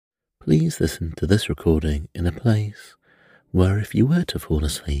Please listen to this recording in a place where if you were to fall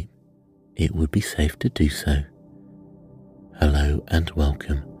asleep, it would be safe to do so. Hello and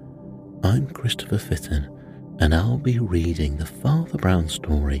welcome. I'm Christopher Fitton, and I'll be reading the Father Brown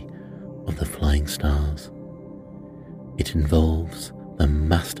story of the Flying Stars. It involves the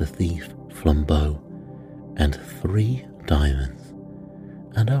master thief Flambeau and 3 diamonds,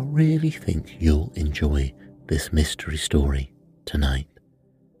 and I really think you'll enjoy this mystery story tonight.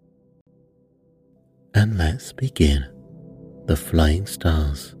 And let's begin. The Flying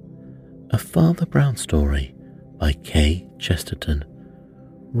Stars, a Father Brown story by K. Chesterton,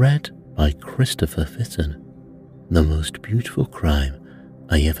 read by Christopher Fitton. The most beautiful crime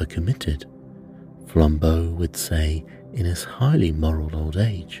I ever committed, Flambeau would say in his highly moral old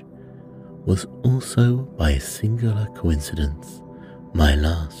age, was also by a singular coincidence my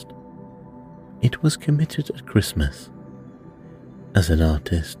last. It was committed at Christmas. As an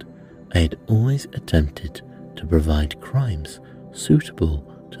artist, I had always attempted to provide crimes suitable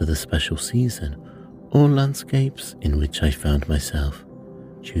to the special season or landscapes in which I found myself,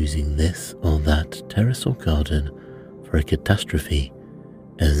 choosing this or that terrace or garden for a catastrophe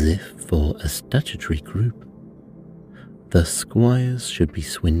as if for a statutory group. The squires should be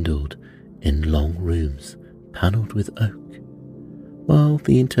swindled in long rooms panelled with oak, while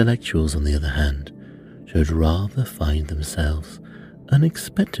the intellectuals, on the other hand, should rather find themselves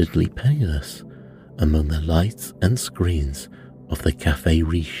unexpectedly penniless among the lights and screens of the Café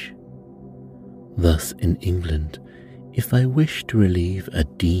Riche. Thus in England, if I wish to relieve a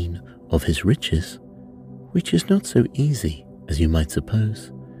dean of his riches, which is not so easy as you might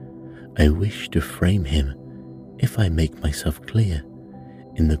suppose, I wish to frame him, if I make myself clear,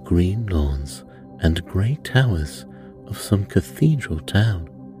 in the green lawns and grey towers of some cathedral town.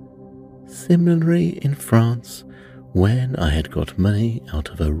 Similarly in France, when I had got money out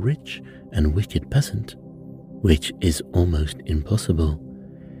of a rich and wicked peasant, which is almost impossible,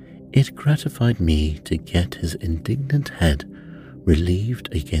 it gratified me to get his indignant head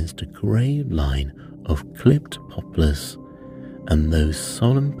relieved against a grey line of clipped poplars and those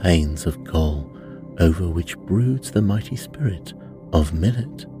solemn panes of gall over which broods the mighty spirit of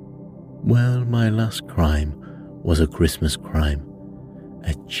millet. Well, my last crime was a Christmas crime,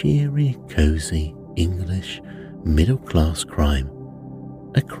 a cheery, cosy, English, middle-class crime,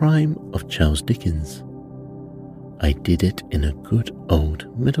 a crime of Charles Dickens. I did it in a good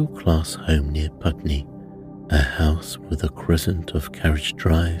old middle-class home near Putney, a house with a crescent of Carriage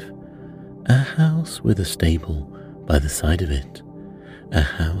Drive, a house with a stable by the side of it, a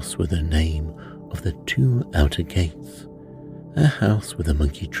house with the name of the 2 outer gates, a house with a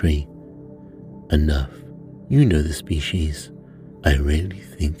monkey tree. Enough, you know the species. I really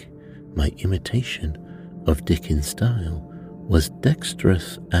think my imitation of Dickens' style was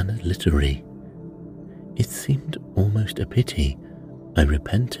dexterous and literary. It seemed almost a pity I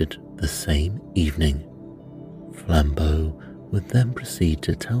repented the same evening. Flambeau would then proceed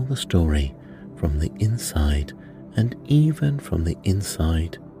to tell the story from the inside, and even from the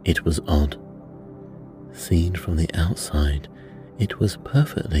inside it was odd. Seen from the outside, it was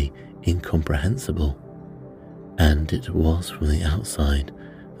perfectly incomprehensible, and it was from the outside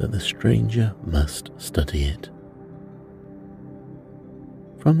that the stranger must study it.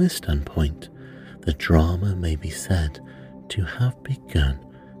 From this standpoint, the drama may be said to have begun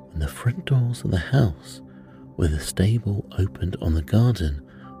when the front doors of the house, with a stable opened on the garden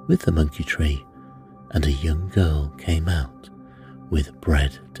with the monkey tree, and a young girl came out with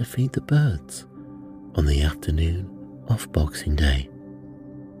bread to feed the birds on the afternoon of Boxing Day.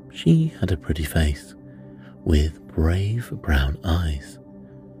 She had a pretty face, with brave brown eyes,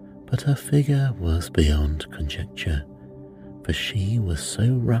 but her figure was beyond conjecture, for she was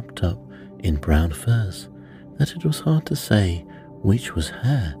so wrapped up in brown furs that it was hard to say which was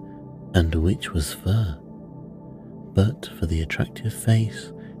hair and which was fur. But for the attractive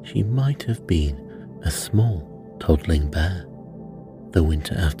face, she might have been a small toddling bear. The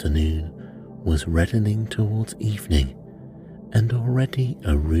winter afternoon was reddening towards evening, and already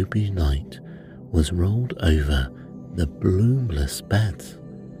a ruby night was rolled over the bloomless beds,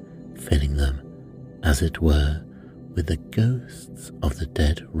 filling them, as it were, with the ghosts of the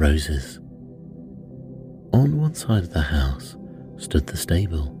dead roses. On one side of the house stood the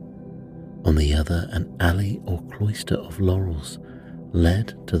stable, on the other an alley or cloister of laurels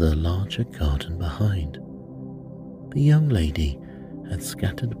led to the larger garden behind. The young lady had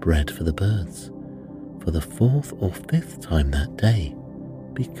scattered bread for the birds for the 4th or 5th time that day,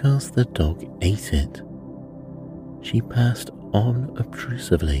 because the dog ate it. She passed on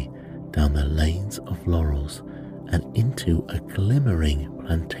obtrusively down the lanes of laurels and into a glimmering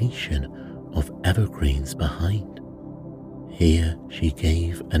plantation of evergreens behind. Here she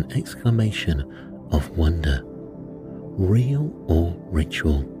gave an exclamation of wonder, real or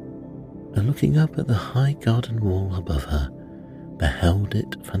ritual, and looking up at the high garden wall above her, beheld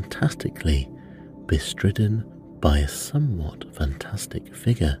it fantastically bestridden by a somewhat fantastic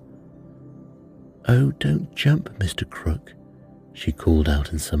figure. "Oh, don't jump, Mr. Crook," she called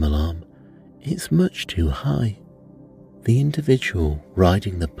out in some alarm. "It's much too high." The individual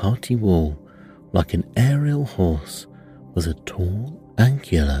riding the party wall like an aerial horse was a tall,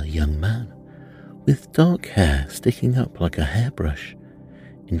 angular young man with dark hair sticking up like a hairbrush,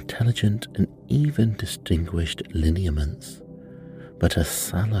 intelligent and even distinguished lineaments, but a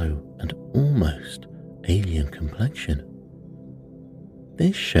sallow and almost alien complexion.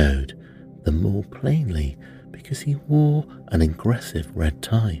 This showed the more plainly because he wore an aggressive red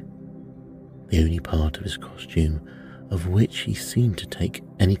tie, the only part of his costume of which he seemed to take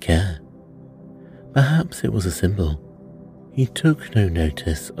any care. Perhaps it was a symbol. He took no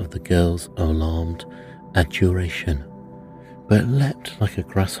notice of the girl's alarmed adjuration, but leapt like a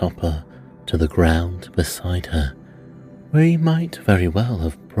grasshopper to the ground beside her, where he might very well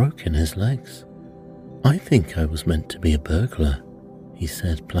have broken his legs. "I think I was meant to be a burglar," he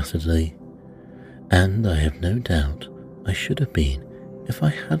said placidly, "and I have no doubt I should have been if I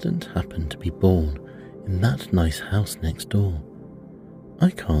hadn't happened to be born in that nice house next door.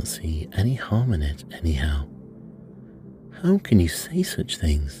 I can't see any harm in it anyhow." "How can you say such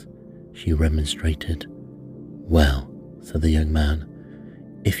things?" she remonstrated. "Well," said the young man,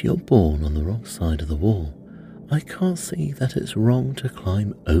 "if you're born on the wrong side of the wall, I can't see that it's wrong to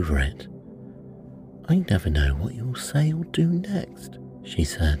climb over it." "I never know what you'll say or do next," she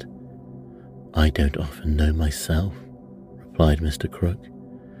said. "I don't often know myself," replied Mr. Crook,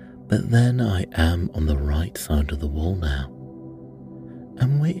 "but then I am on the right side of the wall now."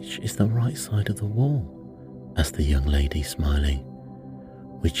 "And which is the right side of the wall?" asked the young lady, smiling.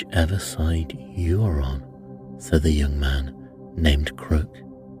 "Whichever side you are on," said the young man named Crook,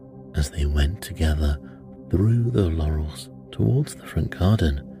 as they went together through the laurels towards the front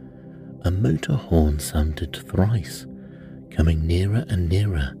garden. A motor horn sounded thrice, coming nearer and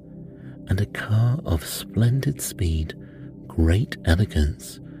nearer, and a car of splendid speed, great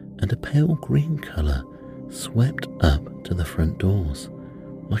elegance, and a pale green colour swept up to the front doors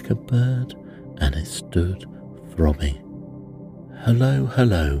like a bird, and it stood throbbing. "Hello,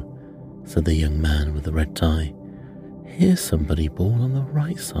 hello," said the young man with the red tie. "Here's somebody born on the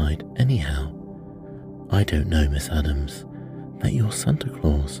right side anyhow. I don't know, Miss Adams, that your Santa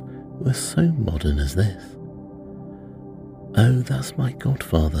Claus was so modern as this." "Oh, that's my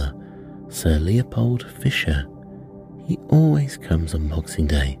godfather, Sir Leopold Fisher. He always comes on Boxing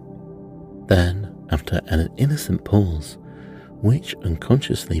Day." Then, after an innocent pause, which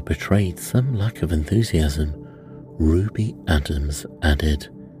unconsciously betrayed some lack of enthusiasm, Ruby Adams added,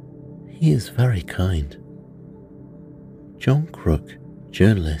 "He is very kind." John Crook,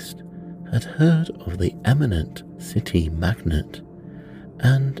 journalist, had heard of the eminent city magnate,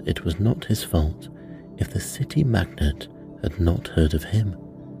 and it was not his fault if the city magnate had not heard of him,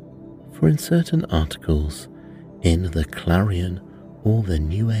 for in certain articles in the Clarion or the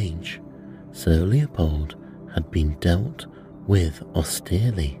New Age, Sir Leopold had been dealt with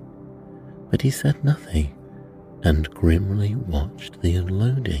austerely, but he said nothing and grimly watched the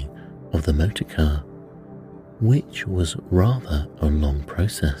unloading of the motor car, which was rather a long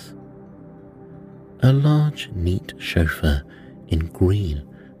process. A large, neat chauffeur in green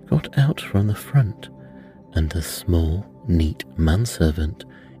got out from the front, and a small, neat manservant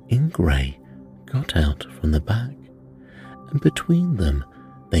in grey got out from the back, and between them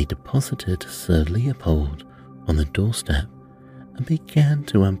they deposited Sir Leopold on the doorstep and began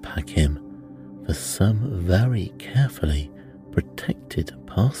to unpack him for some very carefully protected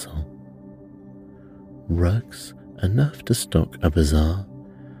parcel. Rugs enough to stock a bazaar,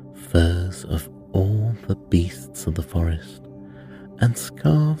 furs of all the beasts of the forest, and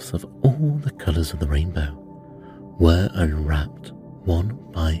scarves of all the colours of the rainbow were unwrapped one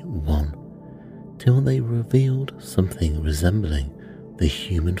by one, till they revealed something resembling the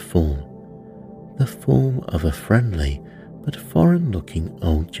human form, the form of a friendly but foreign-looking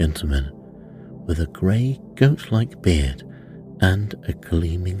old gentleman with a grey goat-like beard and a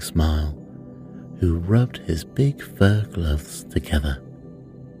gleaming smile, who rubbed his big fur gloves together.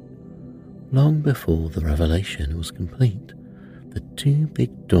 Long before the revelation was complete, the two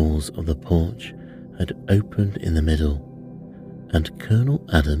big doors of the porch had opened in the middle, and Colonel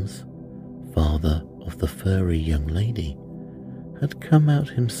Adams, father of the furry young lady, had come out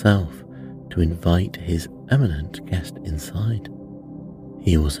himself to invite his eminent guest inside.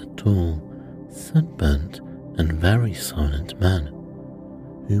 He was a tall, sunburnt, and very silent man,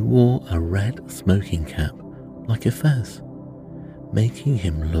 who wore a red smoking cap like a fez, making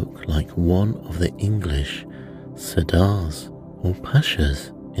him look like one of the English Sardars or Pashas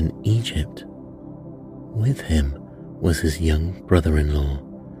in Egypt. With him was his young brother-in-law,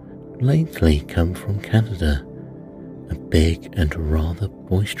 lately come from Canada, a big and rather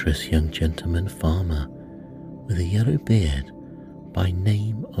boisterous young gentleman farmer with a yellow beard by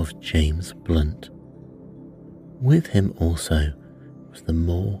name of James Blunt. With him also was the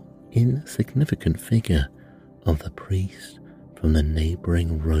more insignificant figure of the priest from the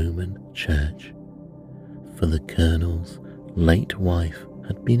neighbouring Roman church, for the Colonel's late wife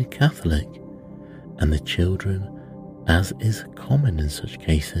had been a Catholic, and the children, as is common in such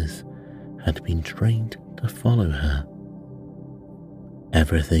cases, had been trained to follow her.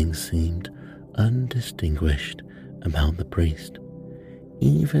 Everything seemed undistinguished about the priest,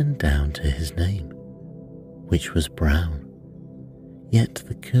 even down to his name, which was Brown. Yet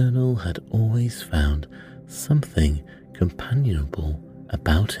the Colonel had always found something companionable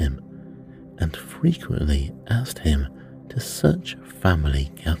about him, and frequently asked him to such family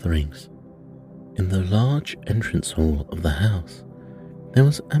gatherings. In the large entrance hall of the house, there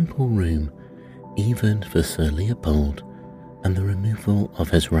was ample room even for Sir Leopold and the removal of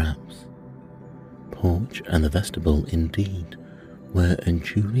his wraps. Porch and the vestibule, indeed, were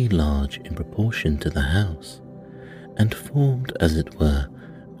unduly large in proportion to the house, and formed, as it were,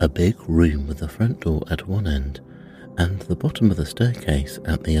 a big room with the front door at one end and the bottom of the staircase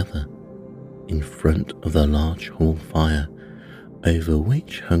at the other. In front of the large hall fire, over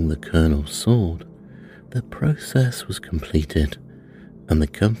which hung the Colonel's sword, the process was completed, and the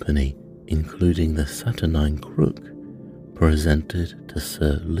company, including the saturnine crook, presented to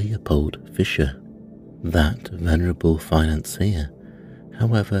Sir Leopold Fisher. That venerable financier,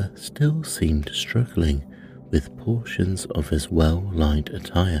 however, still seemed struggling with portions of his well-lined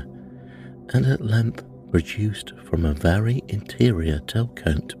attire, and at length produced from a very interior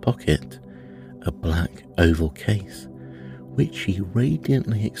tailcoat pocket a black oval case, which he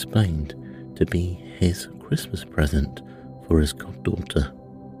radiantly explained to be his Christmas present for his goddaughter,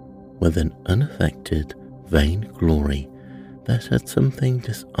 with an unaffected vainglory that had something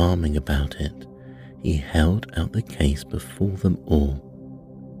disarming about it. He held out the case before them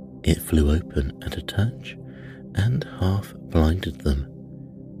all. It flew open at a touch and half blinded them.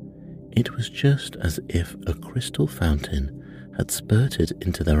 It was just as if a crystal fountain had spurted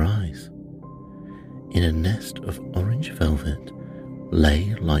into their eyes. In a nest of orange velvet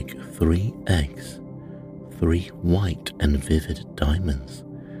lay like 3 eggs, 3 white and vivid diamonds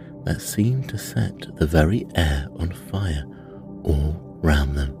that seemed to set the very air on fire all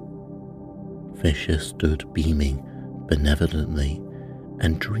round them. Fisher stood beaming benevolently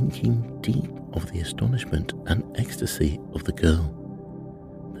and drinking deep of the astonishment and ecstasy of the girl,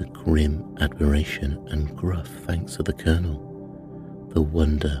 the grim admiration and gruff thanks of the Colonel, the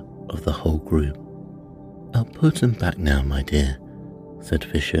wonder of the whole group. "I'll put 'em back now, my dear," said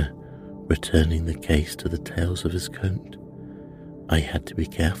Fisher, returning the case to the tails of his coat. "I had to be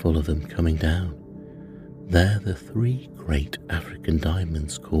careful of them coming down. They're the 3 great African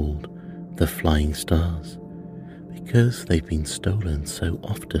diamonds called the Flying Stars, because they've been stolen so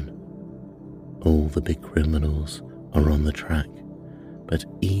often. All the big criminals are on the track, but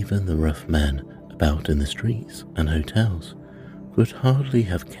even the rough men about in the streets and hotels could hardly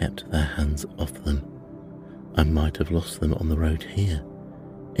have kept their hands off them. I might have lost them on the road here.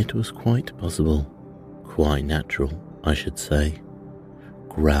 It was quite possible, quite natural, I should say,"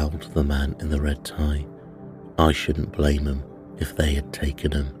 growled the man in the red tie. "I shouldn't blame 'em if they had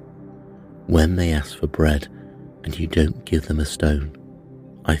taken 'em. When they ask for bread and you don't give them a stone,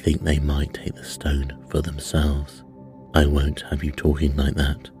 I think they might take the stone for themselves." "I won't have you talking like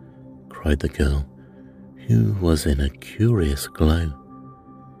that," cried the girl, who was in a curious glow.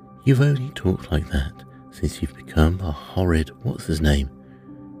 "You've only talked like that since you've become a horrid what's-his-name.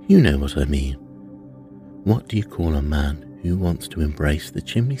 You know what I mean. What do you call a man who wants to embrace the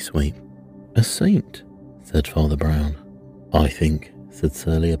chimney sweep?" "A saint," said Father Brown. "I think," said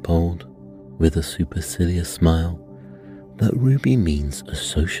Sir Leopold, with a supercilious smile, "that Ruby means a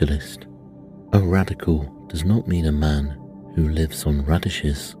socialist. A radical does not mean a man who lives on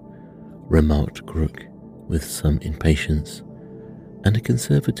radishes," remarked Crook with some impatience, "and a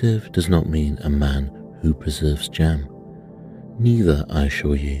conservative does not mean a man who preserves jam. Neither, I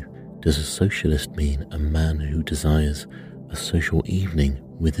assure you, does a socialist mean a man who desires a social evening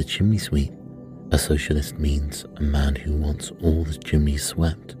with a chimney sweep. A socialist means a man who wants all the chimneys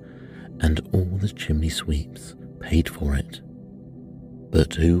swept and all the chimney sweeps paid for it.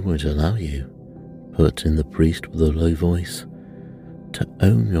 But who would allow you, put in the priest with a low voice, to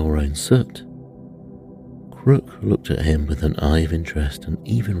own your own soot? Crook looked at him with an eye of interest and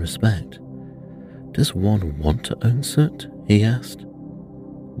even respect. Does one want to own soot? He asked.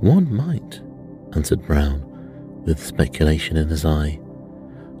 One might, answered Brown, with speculation in his eye.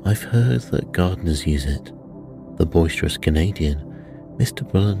 I've heard that gardeners use it. The boisterous Canadian, Mr.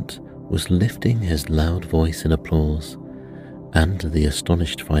 Blunt, was lifting his loud voice in applause, and the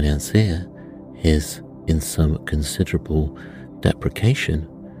astonished financier his, in some considerable deprecation,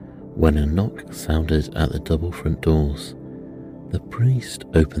 when a knock sounded at the double front doors. The priest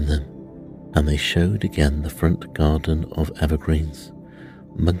opened them, and they showed again the front garden of evergreens,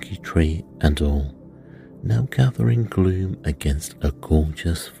 monkey tree and all, now gathering gloom against a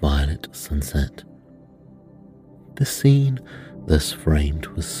gorgeous violet sunset. The scene thus framed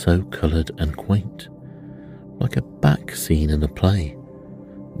was so coloured and quaint, like a back scene in a play,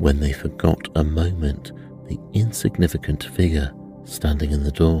 when they forgot a moment the insignificant figure standing in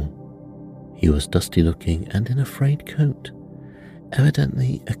the door. He was dusty looking and in a frayed coat,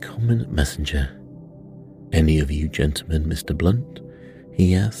 evidently a common messenger. Any of you gentlemen, Mr. Blunt?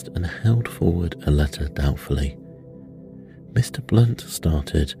 He asked and held forward a letter doubtfully. Mr. Blunt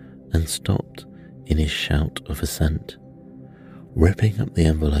started and stopped in his shout of assent. Ripping up the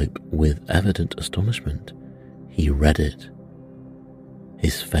envelope with evident astonishment, he read it.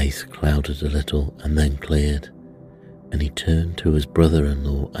 His face clouded a little and then cleared, and he turned to his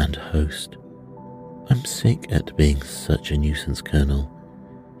brother-in-law and host. I'm sick at being such a nuisance, Colonel,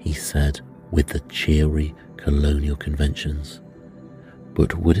 he said with the cheery colonial conventions.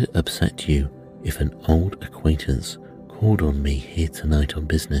 But would it upset you if an old acquaintance called on me here tonight on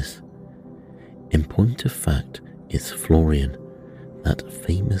business? In point of fact, it's Florian, that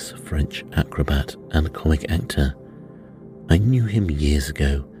famous French acrobat and comic actor. I knew him years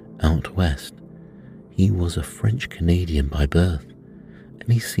ago, out west. He was a French-Canadian by birth,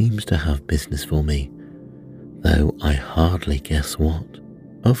 and he seems to have business for me, though I hardly guess what.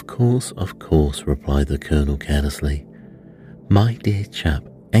 Of course, replied the Colonel carelessly. My dear chap,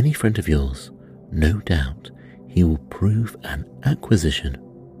 any friend of yours, no doubt he will prove an acquisition.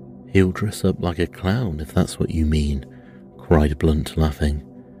 He'll dress up like a clown, if that's what you mean, cried Blunt, laughing.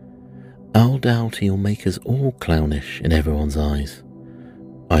 I'll doubt he'll make us all clownish in everyone's eyes.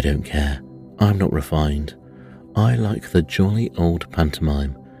 I don't care. I'm not refined. I like the jolly old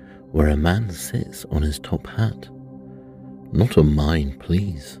pantomime where a man sits on his top hat. Not on mine,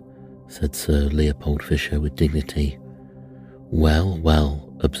 please, said Sir Leopold Fisher with dignity. Well,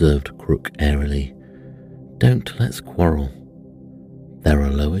 well, observed Crook airily. Don't let's quarrel. There are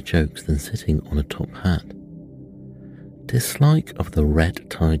lower jokes than sitting on a top hat. Dislike of the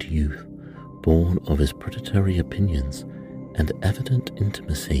red-tied youth, born of his predatory opinions and evident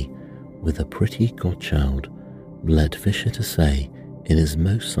intimacy with a pretty godchild, led Fisher to say in his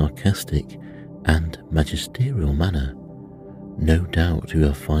most sarcastic and magisterial manner, no doubt you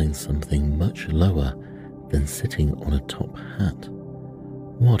will find something much lower than sitting on a top hat.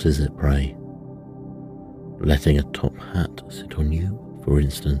 What is it, pray? Letting a top hat sit on you, for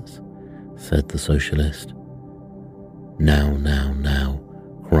instance, said the socialist. Now,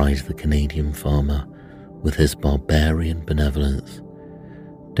 cried the Canadian farmer with his barbarian benevolence.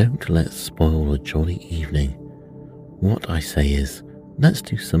 Don't let's spoil a jolly evening. What I say is, let's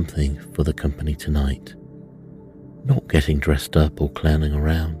do something for the company tonight. Not getting dressed up or clowning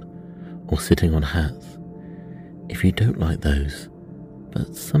around, or sitting on hats, if you don't like those,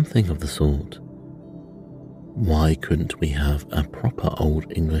 but something of the sort. Why couldn't we have a proper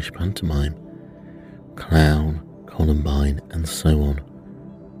old English pantomime? Clown, Columbine, and so on.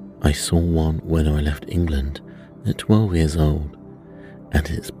 I saw one when I left England at 12 years old, and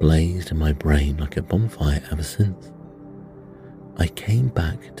it's blazed in my brain like a bonfire ever since. I came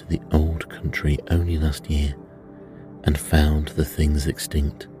back to the old country only last year and found the things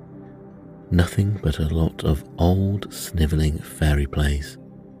extinct. Nothing but a lot of old snivelling fairy plays.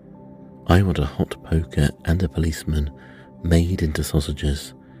 I want a hot poker and a policeman made into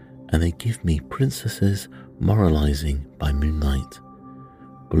sausages, and they give me princesses moralizing by moonlight.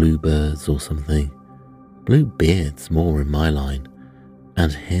 Bluebirds or something. Bluebeard's more in my line,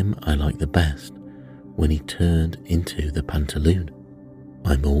 and him I like the best when he turned into the pantaloon.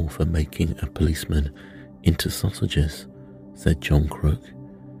 I'm all for making a policeman into sausages, said John Crook.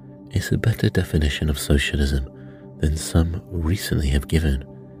 It's a better definition of socialism than some recently have given,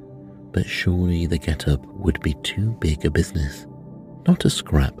 but surely the get-up would be too big a business. Not a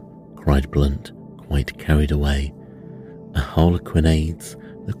scrap, cried Blunt, quite carried away. A harlequinades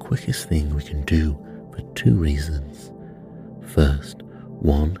the quickest thing we can do for two reasons. First,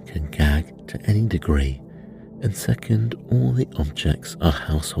 one can gag to any degree, and second, all the objects are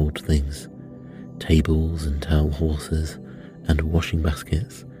household things, tables and towel horses and washing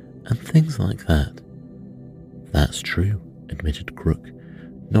baskets and things like that. That's true, admitted Crook,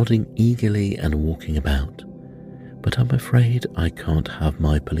 nodding eagerly and walking about. But I'm afraid I can't have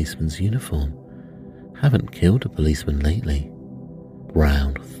my policeman's uniform. Haven't killed a policeman lately.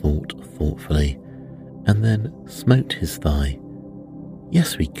 Brown thought thoughtfully, and then smote his thigh.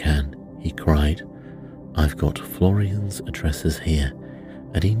 Yes, we can, he cried. I've got Florian's addresses here,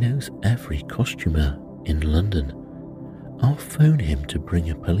 and he knows every costumer in London. I'll phone him to bring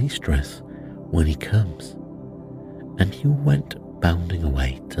a police dress when he comes. And he went bounding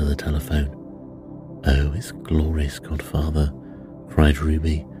away to the telephone. Oh, it's glorious, godfather, cried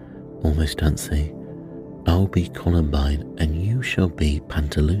Ruby, almost dancing. I'll be Columbine and you shall be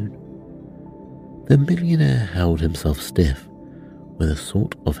Pantaloon. The millionaire held himself stiff with a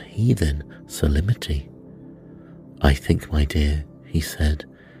sort of heathen solemnity. I think, my dear, he said,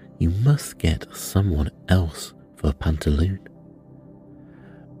 you must get someone else for Pantaloon.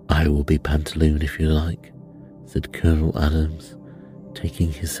 I will be Pantaloon if you like, said Colonel Adams,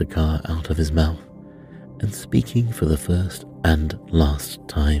 taking his cigar out of his mouth and speaking for the first and last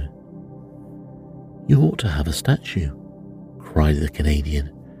time. You ought to have a statue, cried the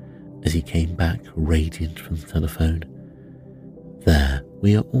Canadian as he came back radiant from the telephone. There,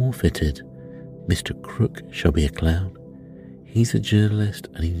 we are all fitted. Mr. Crook shall be a clown. He's a journalist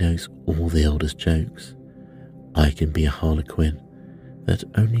and he knows all the oldest jokes. I can be a harlequin that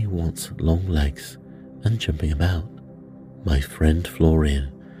only wants long legs and jumping about. My friend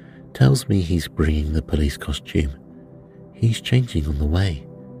Florian tells me he's bringing the police costume. He's changing on the way.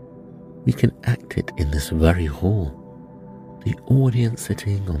 We can act it in this very hall. The audience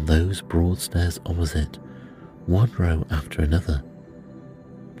sitting on those broad stairs opposite, one row after another.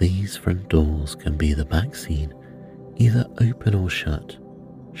 These front doors can be the back scene, either open or shut.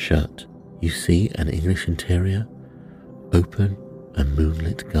 Shut, you see an English interior. Open, a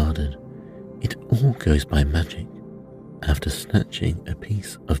moonlit garden. It all goes by magic. After snatching a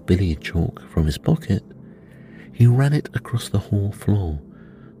piece of billiard chalk from his pocket, he ran it across the hall floor,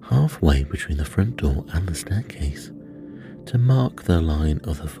 halfway between the front door and the staircase, to mark the line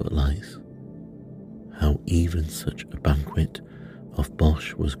of the footlights. How even such a banquet of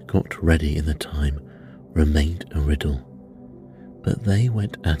bosh was got ready in the time remained a riddle, but they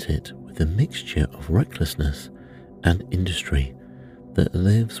went at it with a mixture of recklessness and industry that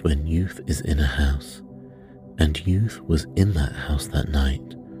lives when youth is in a house, and youth was in that house that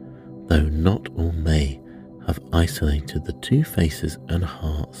night, though not all may have isolated the two faces and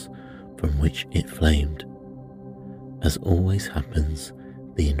hearts from which it flamed. As always happens,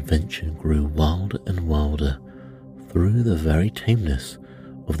 the invention grew wilder and wilder through the very tameness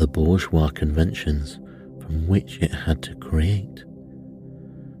of the bourgeois conventions from which it had to create.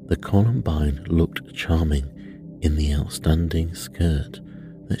 The Columbine looked charming in the outstanding skirt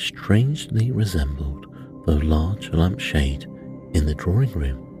that strangely resembled the large lampshade in the drawing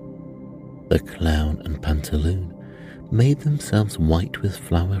room. The clown and Pantaloon made themselves white with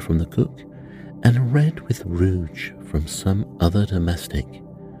flour from the cook and red with rouge from some other domestic,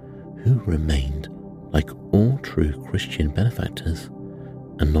 who remained, like all true Christian benefactors,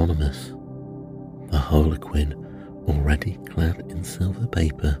 anonymous. The harlequin, already clad in silver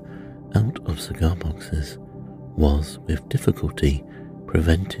paper out of cigar boxes, was with difficulty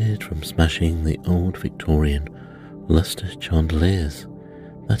prevented from smashing the old Victorian lustre chandeliers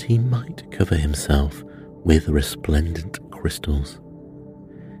that he might cover himself with resplendent crystals.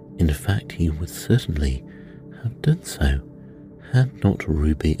 In fact, he would certainly have done so had not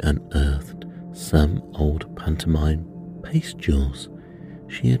Ruby unearthed some old pantomime paste jewels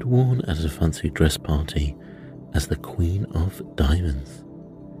she had worn at a fancy dress party as the Queen of Diamonds.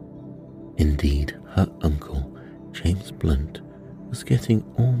 Indeed, her uncle, James Blunt, was getting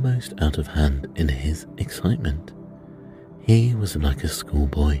almost out of hand in his excitement. He was like a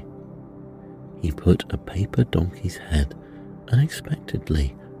schoolboy. He put a paper donkey's head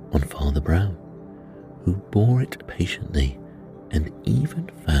unexpectedly on Father Brown, who bore it patiently and even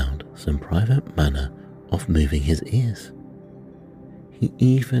found some private manner of moving his ears. He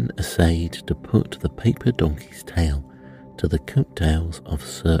even essayed to put the paper donkey's tail to the coattails of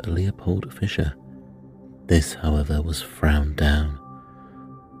Sir Leopold Fisher. This, however, was frowned down.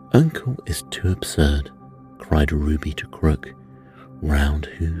 Uncle is too absurd, cried Ruby to Crook, round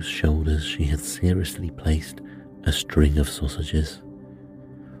whose shoulders she had seriously placed a string of sausages.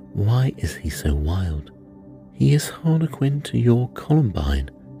 Why is he so wild? "He is Harlequin to your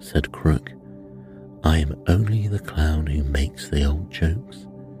Columbine," said Crook. "I am only the clown who makes the old jokes."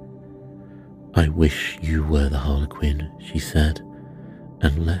 "I wish you were the Harlequin," she said,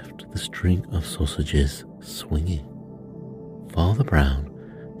 and left the string of sausages swinging. Father Brown,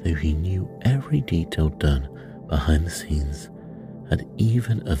 though he knew every detail done behind the scenes, had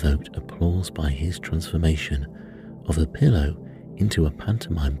even evoked applause by his transformation of a pillow into a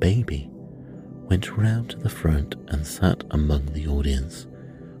pantomime baby, went round to the front and sat among the audience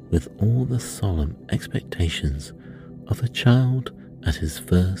with all the solemn expectations of a child at his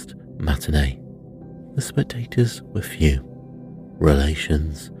first matinee. The spectators were few: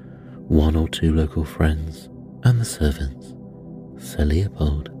 relations, one or two local friends, and the servants. Sir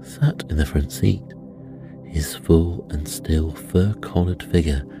Leopold sat in the front seat, his full and still fur-collared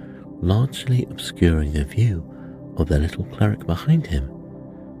figure largely obscuring the view of the little cleric behind him,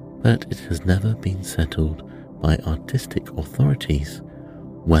 but it has never been settled by artistic authorities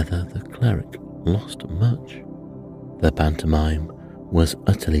whether the cleric lost much. The pantomime was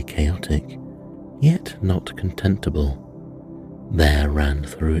utterly chaotic, yet not contemptible. There ran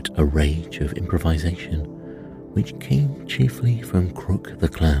through it a rage of improvisation, which came chiefly from Crook the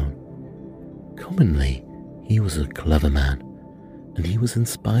Clown. Commonly, he was a clever man, and he was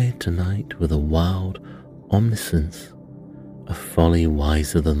inspired tonight with a wild omniscience, a folly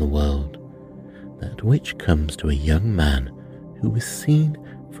wiser than the world, that which comes to a young man who is seen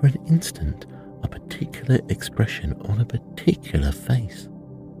for an instant a particular expression on a particular face.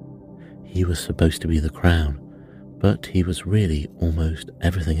 He was supposed to be the crown, but he was really almost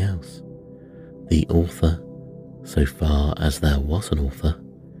everything else. The author, so far as there was an author,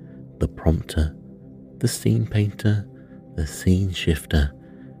 the prompter, the scene painter, the scene shifter,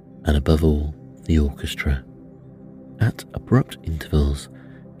 and above all, the orchestra. At abrupt intervals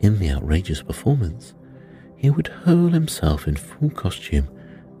in the outrageous performance, he would hurl himself in full costume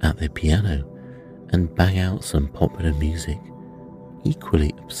at the piano and bang out some popular music,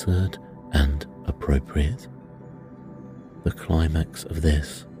 equally absurd and appropriate. The climax of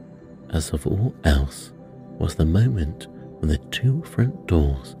this, as of all else, was the moment when the two front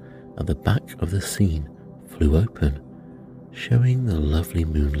doors at the back of the scene flew open, showing the lovely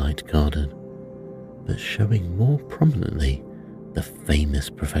moonlight garden, but showing more prominently the famous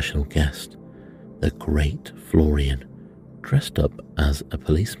professional guest, the great Florian, dressed up as a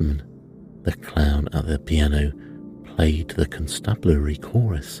policeman. The clown at the piano played the constabulary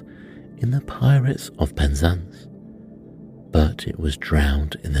chorus in the Pirates of Penzance, but it was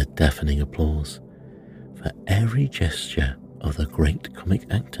drowned in the deafening applause, for every gesture of the great comic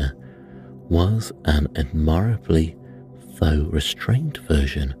actor was an admirably though restrained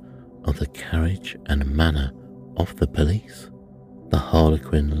version of the carriage and manner of the police. The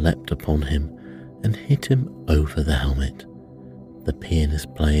Harlequin leapt upon him and hit him over the helmet, the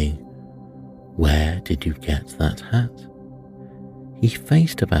pianist playing, "Where did you get that hat?" He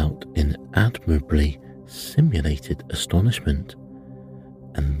faced about in admirably simulated astonishment,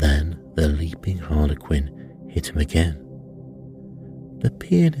 and then the leaping Harlequin hit him again. The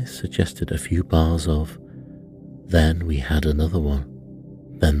pianist suggested a few bars of "Then we had another one."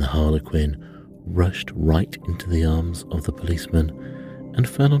 Then the Harlequin rushed right into the arms of the policeman and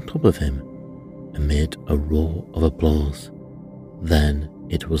fell on top of him, amid a roar of applause. Then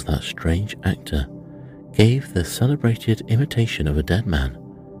it was that strange actor gave the celebrated imitation of a dead man,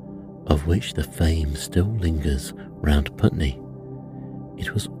 of which the fame still lingers round Putney.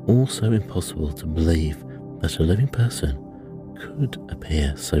 It was also impossible to believe that a living person could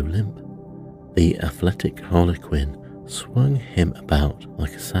appear so limp. The athletic Harlequin swung him about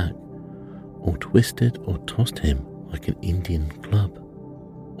like a sack, or twisted or tossed him like an Indian club,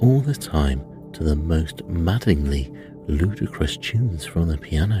 all the time to the most maddeningly ludicrous tunes from the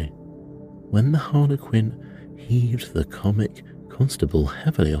piano. When the Harlequin heaved the comic constable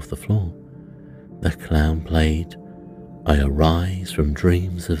heavily off the floor, the clown played "I Arise from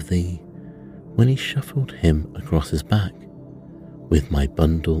Dreams of Thee" when he shuffled him across his back, with my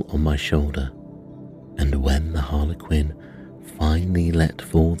bundle on my shoulder, and when the Harlequin finally let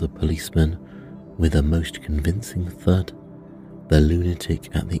fall the policeman with a most convincing thud, the lunatic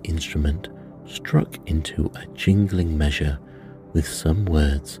at the instrument struck into a jingling measure with some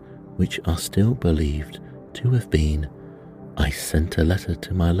words which are still believed to have been, "I sent a letter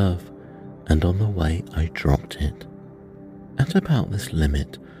to my love, and on the way I dropped it." At about this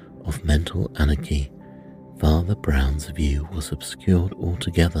limit of mental anarchy, Father Brown's view was obscured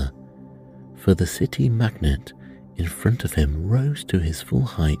altogether, for the city magnate in front of him rose to his full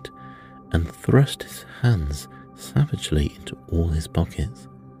height and thrust his hands savagely into all his pockets.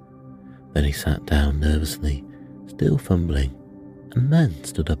 Then he sat down nervously still fumbling, and then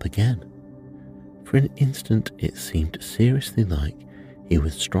stood up again. For an instant it seemed seriously like he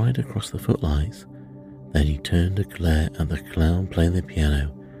would stride across the footlights. Then he turned to glare at the clown playing the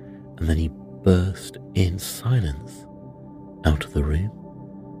piano, and then he burst in silence out of the room.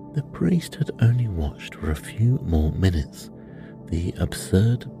 The priest had only watched for a few more minutes the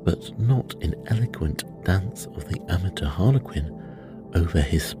absurd but not ineloquent dance of the amateur harlequin over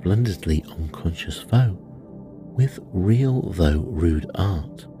his splendidly unconscious foe. With real though rude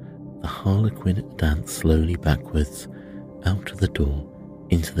art, the harlequin danced slowly backwards out of the door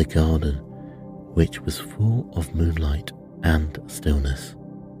into the garden, which was full of moonlight and stillness.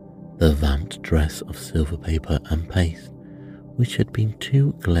 The vamped dress of silver paper and paste, which had been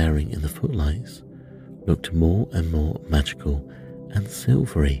too glaring in the footlights, looked more and more magical and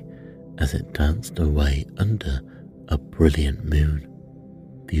silvery as it danced away under a brilliant moon.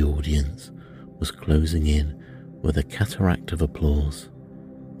 The audience was closing in with a cataract of applause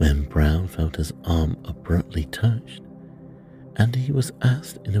when Brown felt his arm abruptly touched, and he was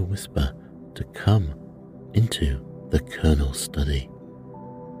asked in a whisper to come into the Colonel's study.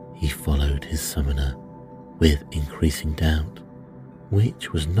 He followed his summoner with increasing doubt,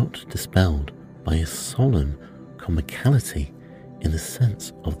 which was not dispelled by a solemn comicality in the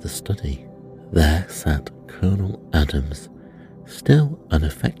sense of the study. There sat Colonel Adams, still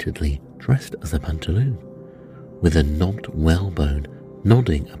unaffectedly dressed as a pantaloon, with a knobbed whalebone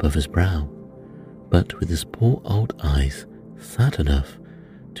nodding above his brow, but with his poor old eyes sad enough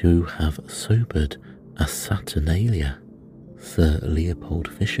to have sobered a Saturnalia. Sir Leopold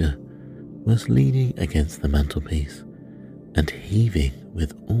Fisher was leaning against the mantelpiece and heaving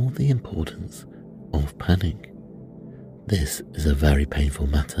with all the importance of panic. "This is a very painful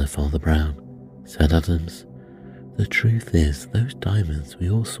matter, Father Brown," said Adams. "The truth is, those diamonds we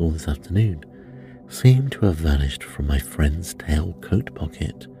all saw this afternoon seem to have vanished from my friend's tail coat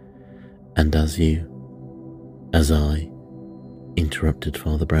pocket, and as I, interrupted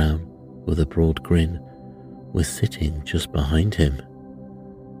Father Brown with a broad grin, was sitting just behind him."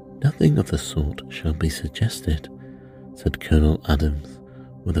 "Nothing of the sort shall be suggested," said Colonel Adams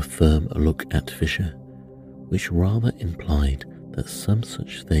with a firm look at Fisher, which rather implied that some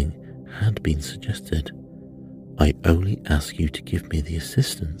such thing had been suggested. "I only ask you to give me the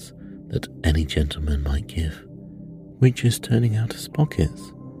assistance that any gentleman might give." "Which is turning out his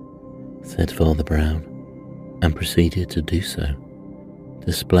pockets," said Father Brown, and proceeded to do so,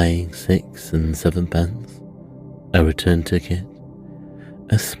 displaying 6 and 7 pence, a return ticket,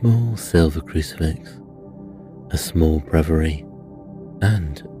 a small silver crucifix, a small breviary,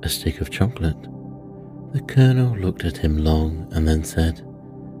 and a stick of chocolate. The Colonel looked at him long and then said,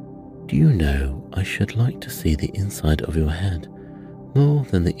 "Do you know, I should like to see the inside of your head more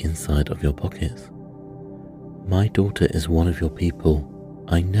than the inside of your pockets. My daughter is one of your people,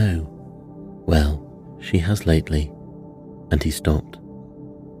 I know. Well, she has lately," and he stopped.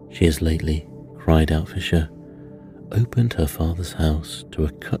 "She has lately," cried out Fisher, "opened her father's house to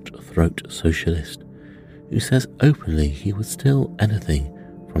a cut-throat socialist who says openly he would steal anything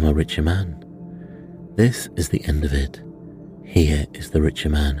from a richer man. This is the end of it. Here is the richer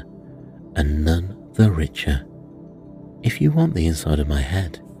man, and none the richer. If you want the inside of my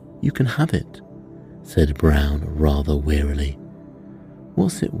head, you can have it," said Brown rather wearily.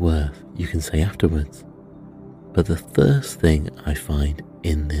 "What's it worth, you can say afterwards. But the first thing I find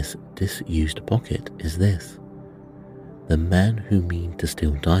in this disused pocket is this: the men who mean to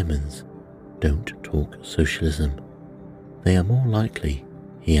steal diamonds don't talk socialism. They are more likely,"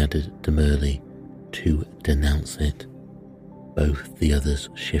 he added demurely, "to denounce it." Both the others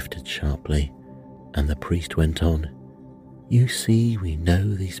shifted sharply, and the priest went on, "You see, we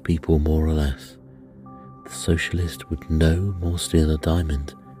know these people more or less. The socialist would no more steal a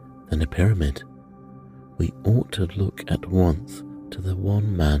diamond than a pyramid. We ought to look at once to the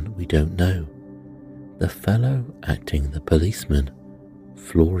one man we don't know, the fellow acting the policeman,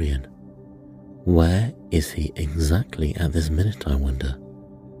 Florian. Where is he exactly at this minute, I wonder?"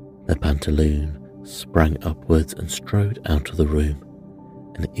 The pantaloon sprang upwards and strode out of the room.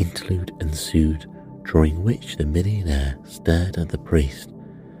 An interlude ensued, during which the millionaire stared at the priest,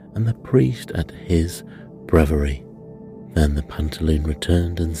 and the priest at his breviary. Then the pantaloon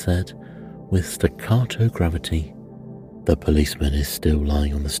returned and said, with staccato gravity, "The policeman is still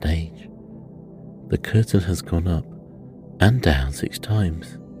lying on the stage. The curtain has gone up and down 6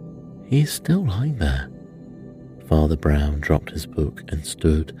 times. He is still lying there." Father Brown dropped his book and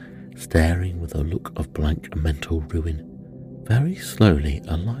stood staring with a look of blank mental ruin. Very slowly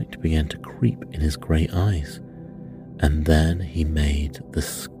a light began to creep in his grey eyes, and then he made the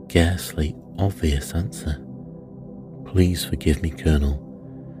scarcely obvious answer, Please forgive me, Colonel,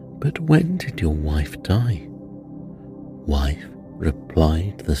 but when did your wife die? Wife,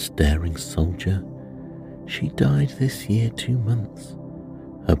 replied the staring soldier. She died this year 2 months.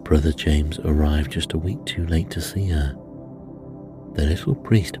 Her brother James arrived just a week too late to see her. The little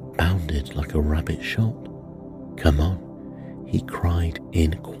priest bounded like a rabbit shot. Come on, he cried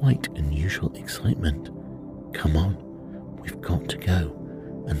in quite unusual excitement. Come on, we've got to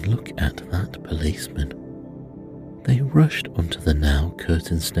go and look at that policeman. They rushed onto the now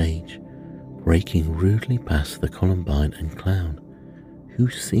curtained stage, breaking rudely past the Columbine and Clown, who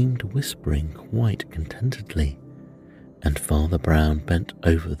seemed whispering quite contentedly, and Father Brown bent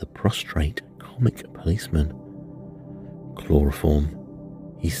over the prostrate comic policeman. Chloroform,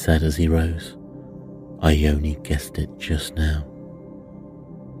 he said as he rose. I only guessed it just now.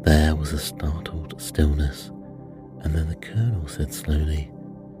 There was a startled stillness, and then the Colonel said slowly,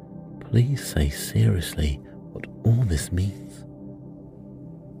 Please say seriously what all this means.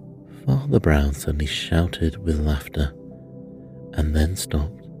 Father Brown suddenly shouted with laughter, and then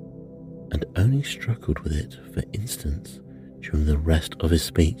stopped, and only struggled with it for instants during the rest of his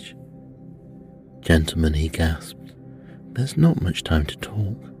speech. Gentlemen, he gasped, there's not much time to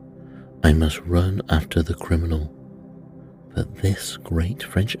talk. I must run after the criminal. But this great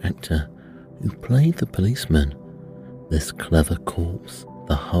French actor who played the policeman, this clever corpse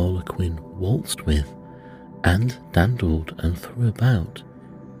the Harlequin waltzed with and dandled and threw about,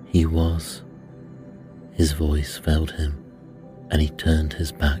 he was... His voice failed him, and he turned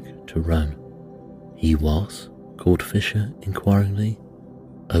his back to run. He was? Called Fisher inquiringly.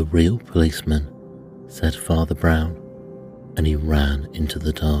 A real policeman, said Father Brown, and he ran into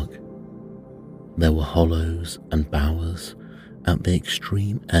the dark. There were hollows and bowers at the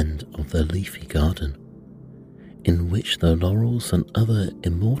extreme end of the leafy garden, in which the laurels and other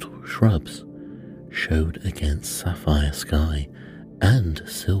immortal shrubs showed against sapphire sky and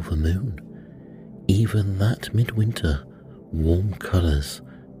silver moon, even that midwinter warm colours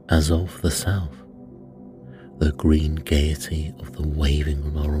as of the south. The green gaiety of the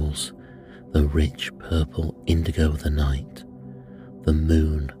waving laurels, the rich purple indigo of the night, the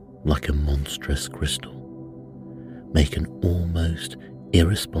moon like a monstrous crystal, make an almost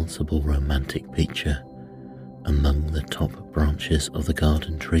irresponsible romantic picture. Among the top branches of the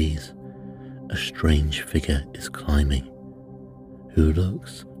garden trees, a strange figure is climbing, who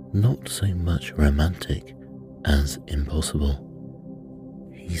looks not so much romantic as impossible.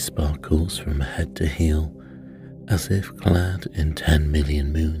 He sparkles from head to heel as if clad in 10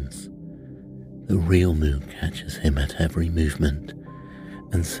 million moons. The real moon catches him at every movement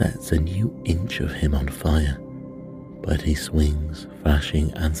and sets a new inch of him on fire, but he swings,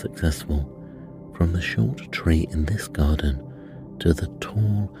 flashing and successful, from the short tree in this garden to the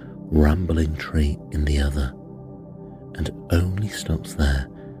tall, rambling tree in the other, and only stops there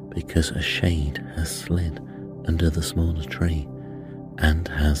because a shade has slid under the smaller tree and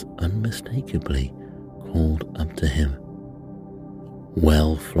has unmistakably called up to him.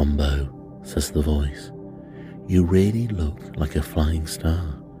 Well, Flambeau, says the voice, you really look like a flying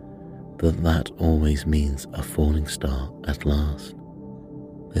star, but that always means a falling star at last.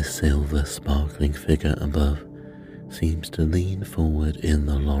 The silver sparkling figure above seems to lean forward in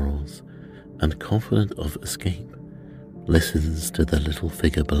the laurels and, confident of escape, listens to the little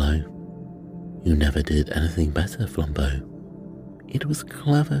figure below. You never did anything better, Flambeau. It was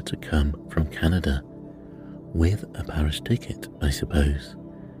clever to come from Canada with a Paris ticket, I suppose,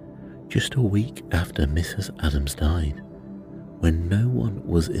 just a week after Mrs. Adams died, when no one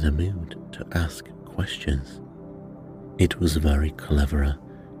was in a mood to ask questions. It was very cleverer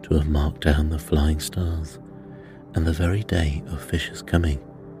to have marked down the flying stars and the very day of Fisher's coming,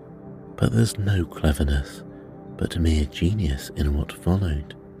 but there's no cleverness but mere genius in what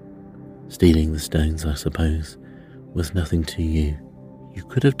followed. Stealing the stones, I suppose, was nothing to you. You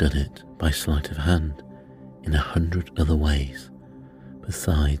could have done it by sleight of hand in 100 other ways,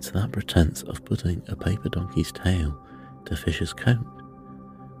 besides that pretense of putting a paper donkey's tail to Fisher's coat,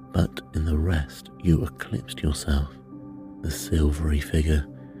 but in the rest you eclipsed yourself. The silvery figure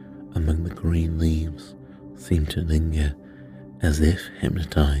among the green leaves seemed to linger as if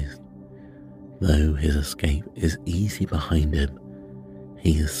hypnotized. Though his escape is easy behind him,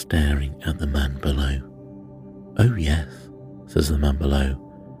 he is staring at the man below. Oh yes, says the man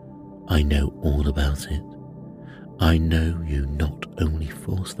below, I know all about it. I know you not only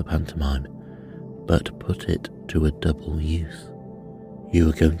forced the pantomime, but put it to a double use. You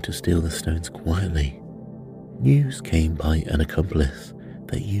were going to steal the stones quietly. News came by an accomplice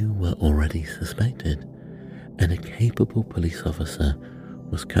that you were already suspected, and a capable police officer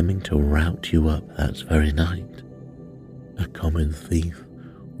was coming to rout you up that very night. A common thief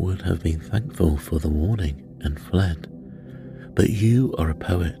would have been thankful for the warning and fled. But you are a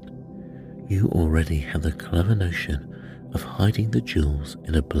poet. You already had the clever notion of hiding the jewels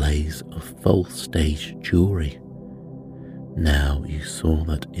in a blaze of false stage jewelry. Now you saw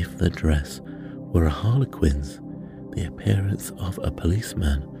that if the dress were a harlequin's, the appearance of a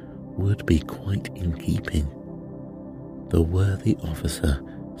policeman would be quite in keeping. The worthy officer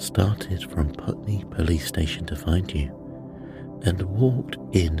started from Putney Police Station to find you, and walked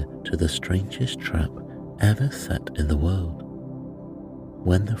in to the strangest trap ever set in the world.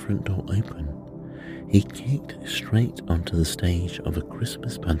 When the front door opened, he kicked straight onto the stage of a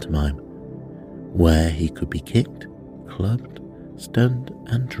Christmas pantomime, where he could be kicked, clubbed, stunned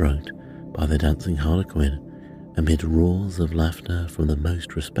and drugged by the dancing harlequin amid roars of laughter from the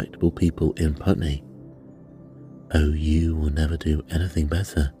most respectable people in Putney. Oh, you will never do anything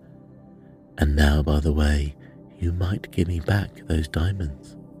better. And now, by the way, you might give me back those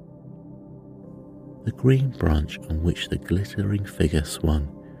diamonds. The green branch on which the glittering figure swung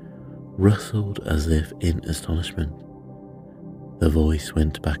rustled as if in astonishment. The voice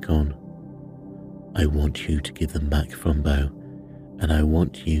went back on. I want you to give them back, Flambeau, and I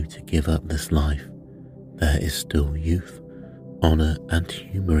want you to give up this life. There is still youth, honour and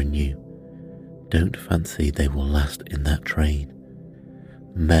humour in you. Don't fancy they will last in that trade.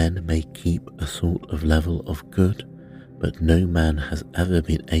 Men may keep a sort of level of good, but no man has ever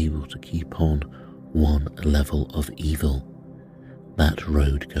been able to keep on one level of evil. That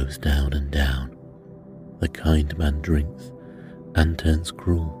road goes down and down. The kind man drinks and turns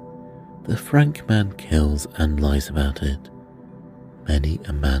cruel. The frank man kills and lies about it. Many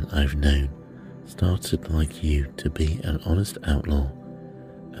a man I've known started like you to be an honest outlaw,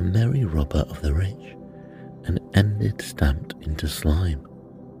 a merry robber of the rich, and ended stamped into slime.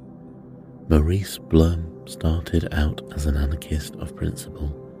 Maurice Blum started out as an anarchist of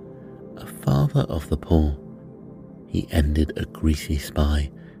principle, a father of the poor. He ended a greasy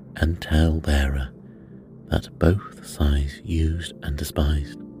spy and tale-bearer that both sides used and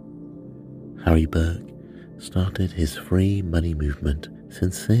despised. Harry Burke started his free money movement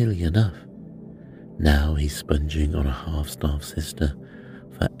sincerely enough. Now he's sponging on a half-starved sister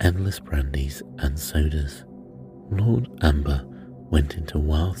for endless brandies and sodas. Lord Amber went into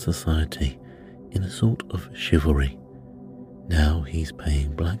wild society in a sort of chivalry. Now he's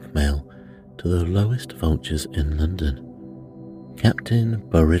paying blackmail to the lowest vultures in London. Captain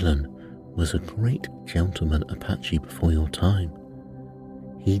Barillon was a great gentleman Apache before your time.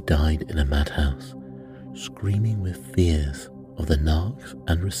 He died in a madhouse, screaming with fears of the narcs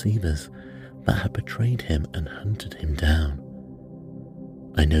and receivers that had betrayed him and hunted him down.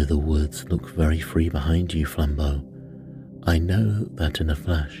 I know the woods look very free behind you, Flambeau. I know that in a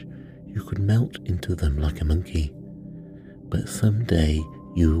flash you could melt into them like a monkey. But some day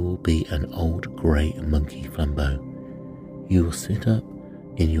you will be an old grey monkey, Flambeau. You will sit up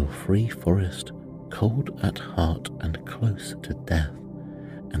in your free forest, cold at heart and close to death,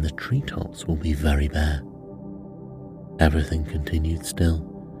 and the treetops will be very bare. Everything continued still,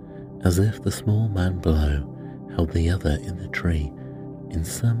 as if the small man below held the other in the tree in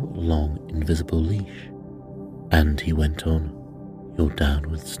some long invisible leash. And he went on. Your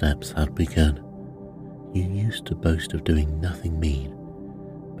downward steps have begun. You used to boast of doing nothing mean,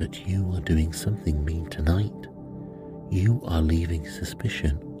 but you are doing something mean tonight. You are leaving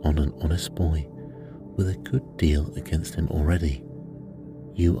suspicion on an honest boy with a good deal against him already.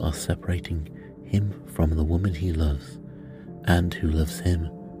 You are separating him from the woman he loves and who loves him,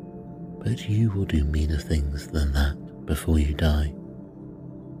 but you will do meaner things than that before you die.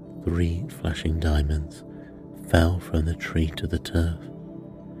 3 flashing diamonds fell from the tree to the turf.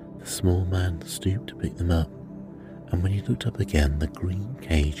 The small man stooped to pick them up, and when he looked up again, the green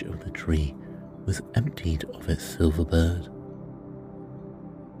cage of the tree was emptied of its silver bird.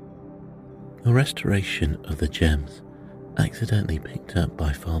 The restoration of the gems, accidentally picked up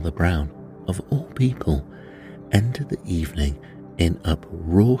by Father Brown, of all people, ended the evening in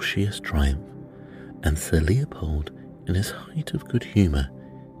uproarious triumph, and Sir Leopold, in his height of good humour,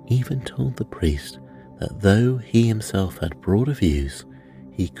 even told the priest that though he himself had broader views,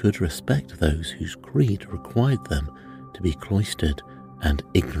 he could respect those whose creed required them to be cloistered and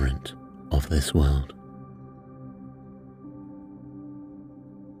ignorant of this world.